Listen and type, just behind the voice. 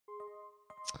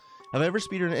Have I ever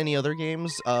speedrun any other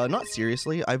games? Not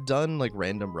seriously. I've done like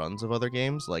random runs of other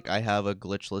games. Like I have a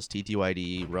glitchless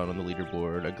TTYD run on the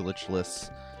leaderboard, a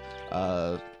glitchless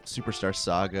Superstar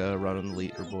Saga run on the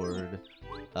leaderboard.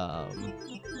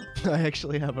 I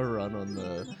actually have a run on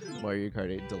the Mario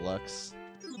Kart 8 Deluxe.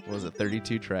 What was it,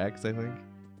 32 tracks, I think?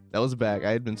 That was back.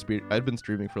 I'd been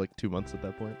streaming for like 2 months at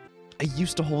that point. I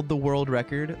used to hold the world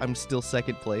record. I'm still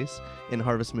second place in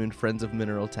Harvest Moon Friends of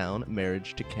Mineral Town,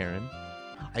 Marriage to Karen.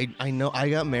 I know I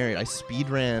got married. I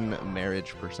speedran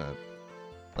marriage %.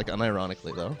 Like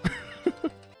unironically though.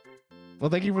 Well,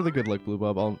 thank you for the good luck, Blue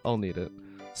Bob. I'll need it.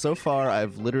 So far,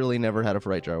 I've literally never had a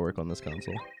fright jar work on this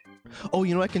console. Oh,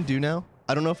 you know what I can do now?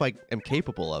 I don't know if I am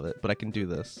capable of it, but I can do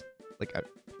this. Like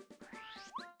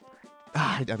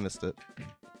I missed it.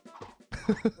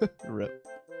 Rip.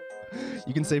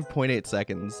 You can save 0.8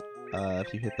 seconds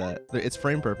if you hit that. It's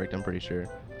frame perfect, I'm pretty sure.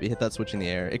 If you hit that switch in the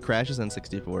air, it crashes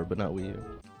N64, but not Wii U.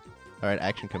 Alright,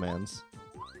 action commands.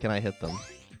 Can I hit them?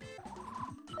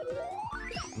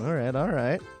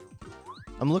 Alright.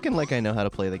 I'm looking like I know how to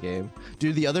play the game.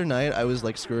 Dude, the other night I was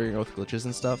like screwing with glitches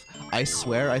and stuff. I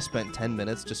swear I spent 10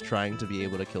 minutes just trying to be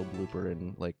able to kill Blooper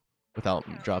and like without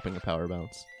dropping a power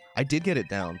bounce. I did get it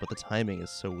down, but the timing is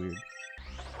so weird.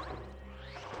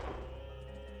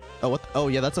 Oh, what? Oh,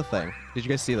 yeah, that's a thing. Did you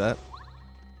guys see that?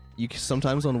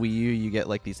 Sometimes on Wii U, you get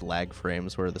like these lag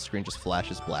frames where the screen just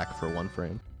flashes black for 1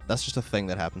 frame. That's just a thing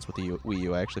that happens with the Wii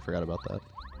U. I actually forgot about that.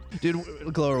 Dude,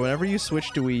 Glower, whenever you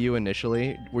switched to Wii U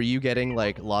initially, were you getting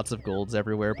like lots of golds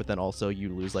everywhere, but then also you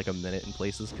lose like a minute in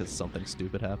places because something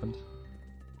stupid happened?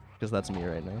 Because that's me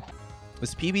right now.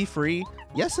 Is PB free?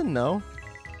 Yes and no.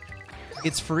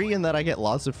 It's free in that I get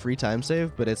lots of free time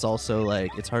save, but it's also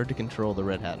like, it's hard to control the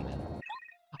Red Hat Man.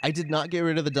 I did not get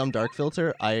rid of the dumb dark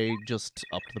filter. I just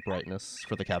upped the brightness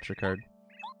for the capture card.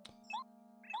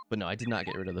 But no, I did not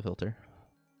get rid of the filter.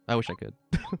 I wish I could.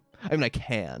 I mean, I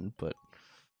can, but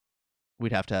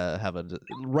we'd have to have a...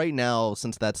 Right now,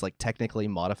 since that's like technically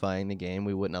modifying the game,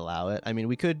 we wouldn't allow it. I mean,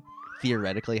 we could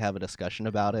theoretically have a discussion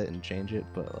about it and change it,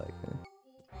 but like...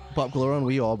 Pop Glower on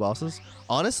Wii U all bosses?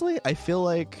 Honestly, I feel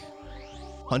like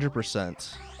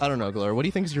 100%. I don't know, Glower. What do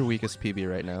you think is your weakest PB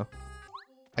right now?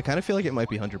 I kind of feel like it might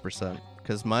be 100%,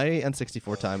 because my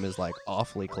N64 time is like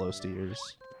awfully close to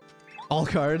yours. All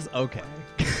cards? Okay.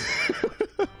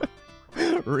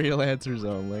 Real answers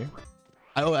only.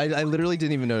 I literally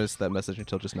didn't even notice that message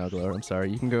until just now, Glower. I'm sorry.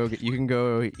 You can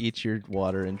go eat your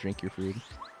water and drink your food.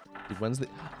 Dude, when's the...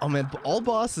 Oh man, All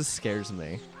Bosses scares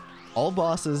me. All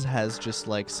Bosses has just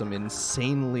like some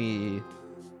insanely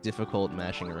difficult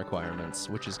mashing requirements,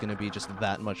 which is going to be just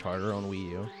that much harder on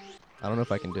Wii U. I don't know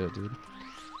if I can do it, dude.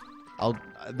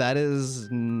 That is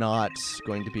not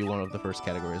going to be one of the first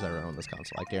categories I run on this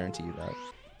console. I guarantee you that.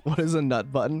 What is a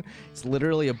nut button? It's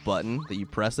literally a button that you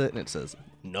press it and it says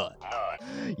nut.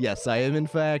 Yes, I am in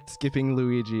fact skipping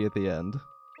Luigi at the end.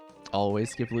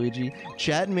 Always skip Luigi.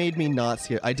 Chat made me not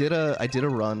skip. I did a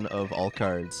run of all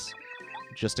cards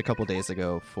just a couple days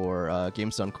ago for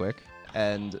Games Done Quick,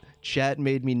 and chat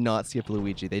made me not skip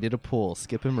Luigi. They did a poll,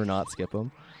 skip him or not skip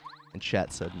him. And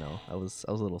chat said no. I was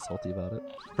a little salty about it.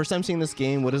 First time seeing this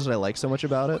game, what is it I like so much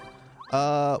about it?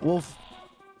 Well,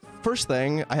 first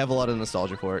thing, I have a lot of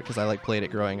nostalgia for it because I like played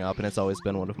it growing up and it's always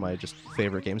been one of my just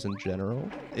favorite games in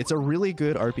general. It's a really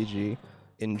good RPG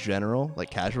in general, like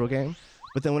casual game.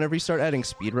 But then whenever you start adding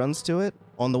speedruns to it,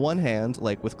 on the one hand,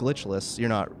 like with glitchless,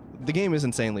 the game is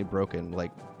insanely broken,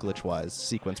 like glitch-wise.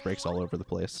 Sequence breaks all over the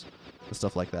place and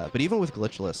stuff like that. But even with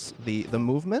glitchless, the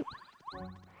movement,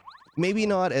 maybe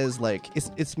not as like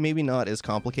it's maybe not as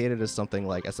complicated as something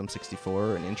like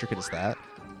SM64 and intricate as that,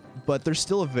 but there's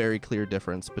still a very clear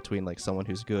difference between like someone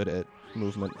who's good at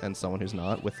movement and someone who's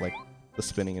not, with like the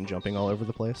spinning and jumping all over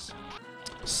the place.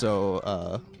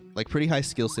 So like pretty high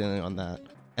skill ceiling on that,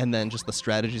 and then just the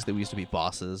strategies that we used to beat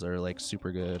bosses are like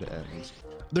super good, and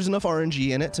there's enough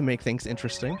RNG in it to make things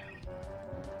interesting.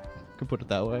 Could put it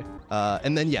that way.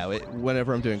 And then yeah,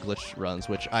 whenever I'm doing glitch runs,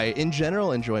 which I in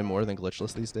general enjoy more than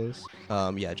glitchless these days.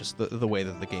 Yeah, just the way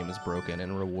that the game is broken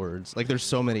and rewards. Like there's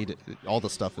so many, all the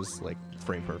stuff is like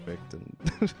frame perfect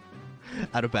and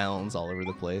out of bounds all over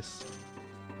the place.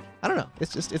 I don't know.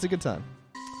 It's a good time.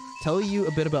 Tell you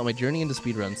a bit about my journey into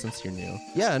speedrun since you're new.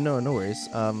 Yeah, no worries.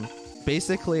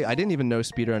 Basically, I didn't even know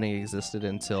speedrunning existed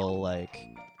until like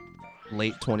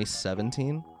late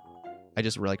 2017. I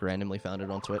just like randomly found it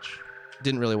on Twitch.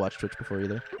 Didn't really watch Twitch before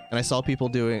either. And I saw people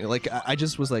doing, like, I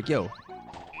just was like, yo,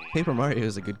 Paper Mario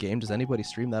is a good game. Does anybody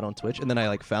stream that on Twitch? And then I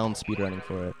like found speedrunning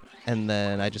for it. And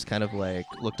then I just kind of like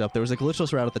looked up. There was a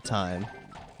glitchless route at the time,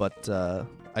 but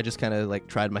I just kind of like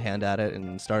tried my hand at it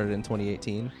and started in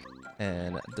 2018.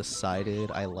 and decided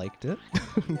I liked it,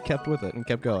 kept with it, and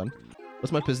kept going.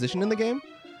 What's my position in the game?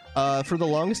 For the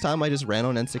longest time, I just ran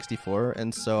on N64,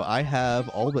 and so I have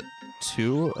all but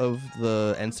 2 of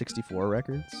the N64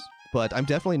 records. But I'm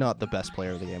definitely not the best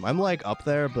player of the game. I'm like up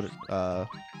there, but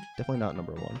definitely not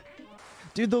number 1.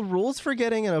 Dude, the rules for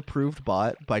getting an approved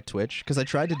bot by Twitch, because I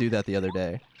tried to do that the other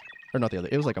day, or not the other,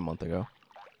 it was like a month ago.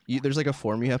 There's like a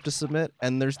form you have to submit,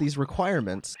 and there's these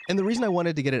requirements. And the reason I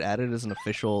wanted to get it added as an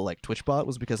official like Twitch bot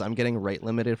was because I'm getting rate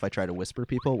limited if I try to whisper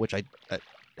people, which I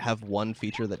have one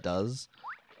feature that does.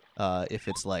 If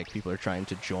it's like people are trying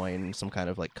to join some kind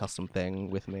of like custom thing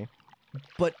with me.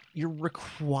 But you're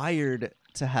required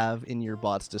to have in your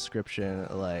bot's description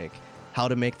like how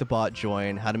to make the bot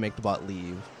join, how to make the bot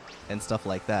leave, and stuff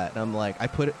like that. And I'm like,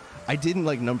 I didn't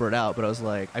like number it out, but I was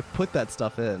like, I put that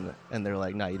stuff in, and they're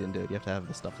like, nah, you didn't do it. You have to have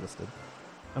the stuff listed.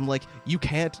 I'm like, you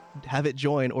can't have it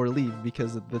join or leave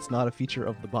because that's not a feature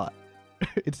of the bot.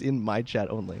 It's in my chat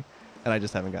only. And I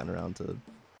just haven't gotten around to...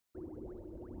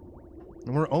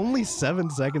 And we're only 7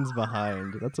 seconds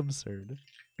behind. That's absurd.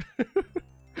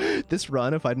 This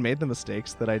run, if I'd made the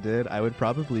mistakes that I did, I would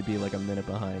probably be like a minute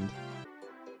behind.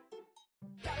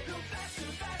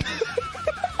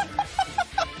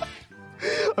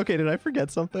 Okay, did I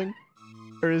forget something?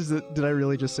 Or did I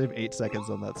really just save 8 seconds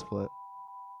on that split?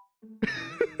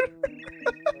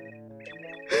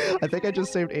 I think I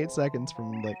just saved 8 seconds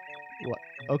from like, what?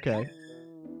 Okay.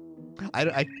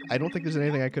 I don't think there's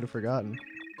anything I could have forgotten.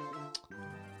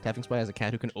 Tapping Spy has a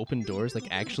cat who can open doors, like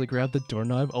actually grab the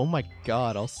doorknob. Oh my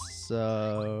god,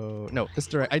 also... No, this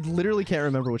I literally can't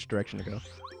remember which direction to go.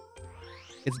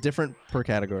 It's different per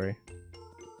category.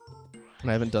 And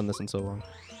I haven't done this in so long.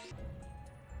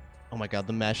 Oh my god,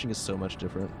 the mashing is so much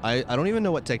different. I don't even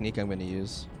know what technique I'm going to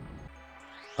use.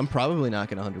 I'm probably not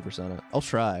going to 100% it. I'll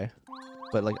try.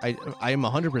 But like, I am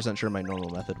 100% sure my normal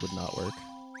method would not work.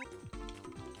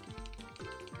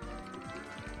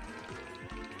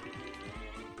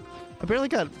 I barely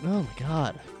got... Oh my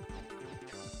god.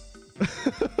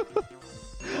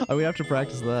 Oh, we have to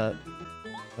practice that.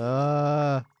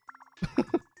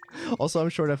 Also, I'm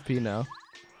short FP now.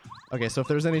 Okay, so if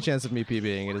there's any chance of me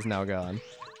PBing, it is now gone.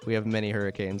 We have many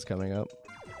hurricanes coming up.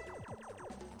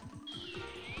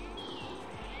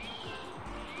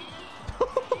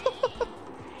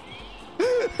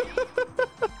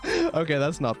 Okay,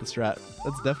 that's not the strat.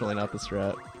 That's definitely not the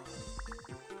strat.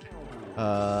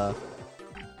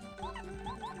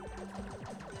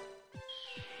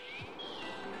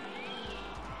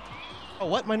 Oh,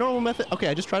 what? My normal method? Okay,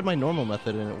 I just tried my normal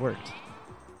method and it worked.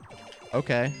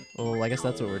 Okay, well, I guess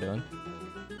that's what we're doing.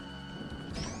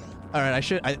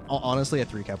 Alright, honestly, a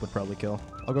 3-cap would probably kill.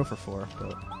 I'll go for 4,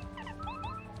 but...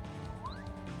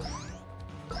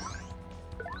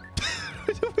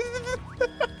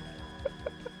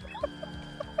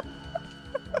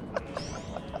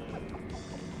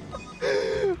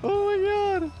 Oh my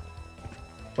god!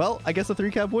 Well, I guess a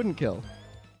 3-cap wouldn't kill.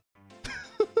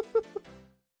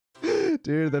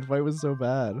 Dude, that fight was so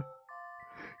bad.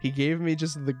 He gave me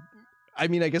just the... I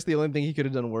mean, I guess the only thing he could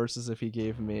have done worse is if he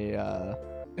gave me,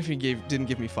 if he didn't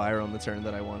give me fire on the turn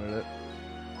that I wanted it.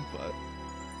 But...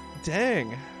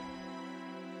 Dang!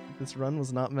 This run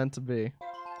was not meant to be.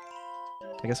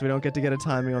 I guess we don't get to get a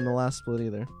timing on the last split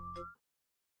either.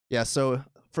 Yeah, so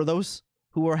for those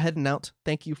who are heading out,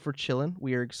 thank you for chilling.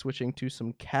 We are switching to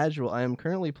some casual. I am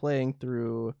currently playing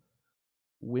through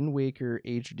Wind Waker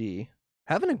HD.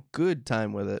 Having a good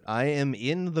time with it. I am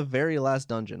in the very last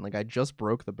dungeon. Like, I just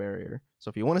broke the barrier. So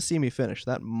if you want to see me finish,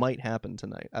 that might happen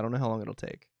tonight. I don't know how long it'll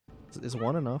take. Is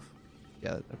 1 enough?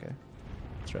 Yeah, okay.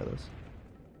 Let's try this.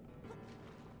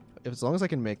 As long as I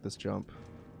can make this jump.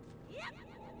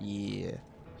 Yeah.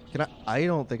 Can I? I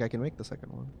don't think I can make the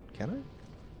second one. Can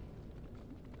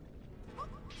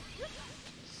I?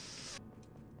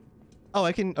 Oh,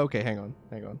 I can. Okay, hang on.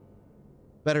 Hang on.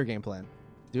 Better game plan.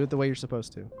 Do it the way you're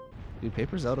supposed to. Dude,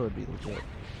 Paper Zelda would be legit.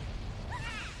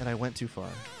 And I went too far.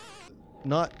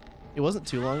 It wasn't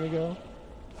too long ago.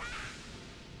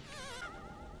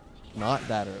 Not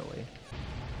that early.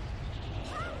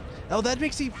 Oh, that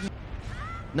makes he...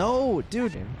 No,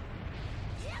 dude.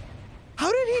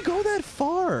 How did he go that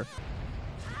far?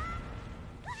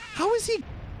 How is he...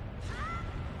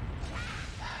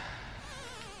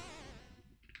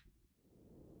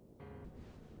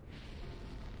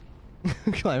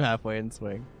 Climb halfway and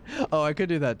swing. Oh, I could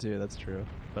do that too, that's true.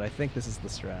 But I think this is the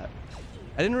strat.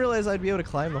 I didn't realize I'd be able to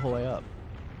climb the whole way up.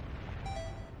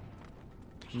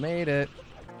 Made it.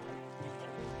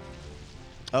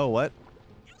 Oh, what?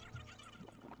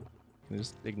 Can I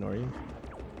just ignore you?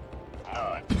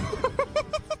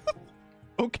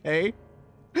 Okay.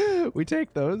 We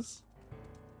take those.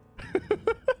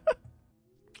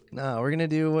 No, we're gonna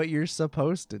do what you're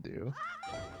supposed to do.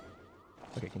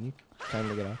 Okay, can you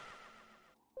kindly get off?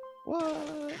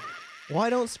 What? Why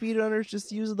don't speedrunners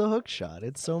just use the hook shot?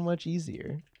 It's so much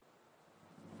easier.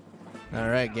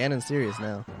 Alright, Ganon's serious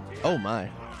now. Oh my.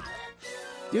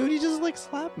 Dude, he just like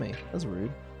slapped me. That's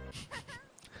rude.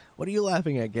 What are you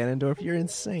laughing at, Ganondorf? You're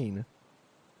insane.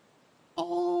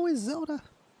 Oh, it's Zelda.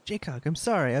 Jaycock, I'm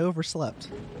sorry, I overslept.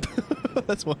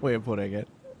 That's one way of putting it.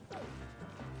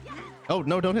 Oh,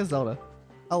 no, don't hit Zelda.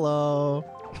 Hello.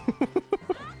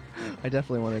 I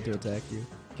definitely wanted to attack you.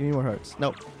 Give me more hearts.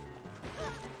 Nope.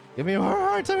 Give me more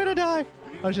hearts, I'm gonna die.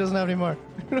 Oh, she doesn't have any more.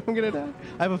 I'm gonna die.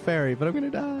 I have a fairy, but I'm gonna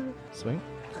die. Swing.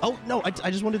 Oh, no, I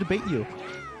just wanted to bait you.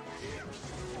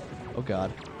 Oh,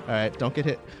 God. All right, don't get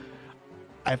hit.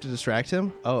 I have to distract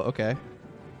him? Oh, okay.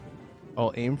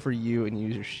 I'll aim for you and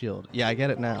use your shield. Yeah, I get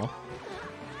it now.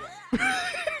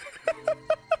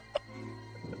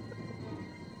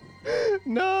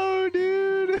 No,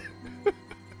 dude.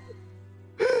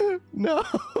 No.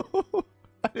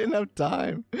 I didn't have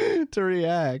time to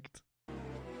react.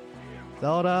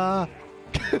 Zelda.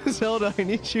 Zelda, I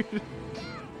need you to...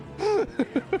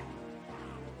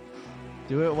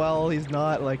 Do it while he's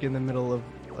not like in the middle of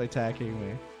attacking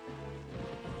me.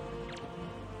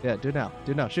 Yeah, do it now.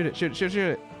 Do it now. Shoot it. Shoot it. Shoot it. Shoot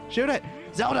it. Shoot it.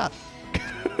 Zelda.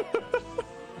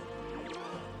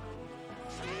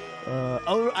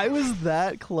 Oh, I was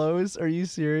that close. Are you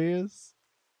serious?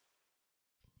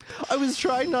 I was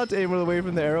trying not to aim away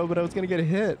from the arrow, but I was gonna get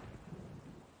hit.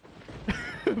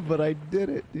 But I did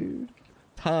it, dude.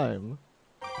 Time.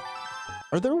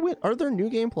 Are there New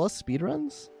Game Plus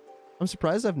speedruns? I'm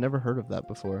surprised I've never heard of that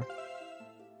before.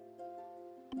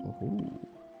 Ooh.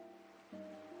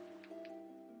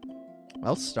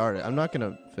 I'll start it. I'm not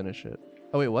gonna finish it.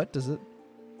 Oh wait, what? Does it?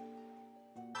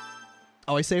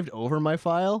 Oh, I saved over my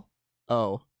file?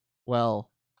 Oh, well.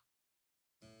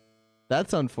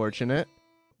 That's unfortunate.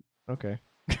 Okay.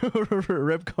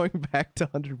 Rip going back to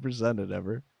 100%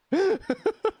 ever.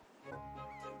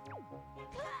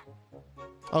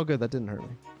 Oh good, that didn't hurt me.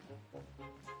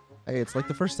 Hey, it's like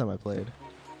the first time I played.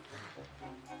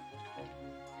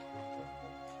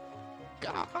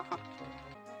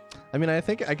 I mean, I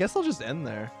guess I'll just end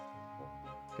there.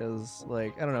 Because,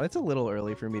 like, I don't know, it's a little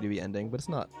early for me to be ending, but it's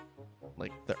not,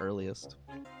 like, the earliest.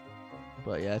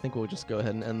 But yeah, I think we'll just go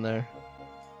ahead and end there.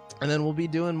 And then we'll be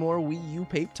doing more Wii U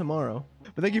Pape tomorrow.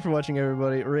 But thank you for watching,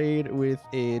 everybody. Raid with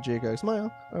a Jaycock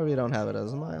smile, or if you don't have it as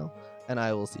a smile. And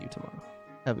I will see you tomorrow.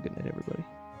 Have a good night, everybody.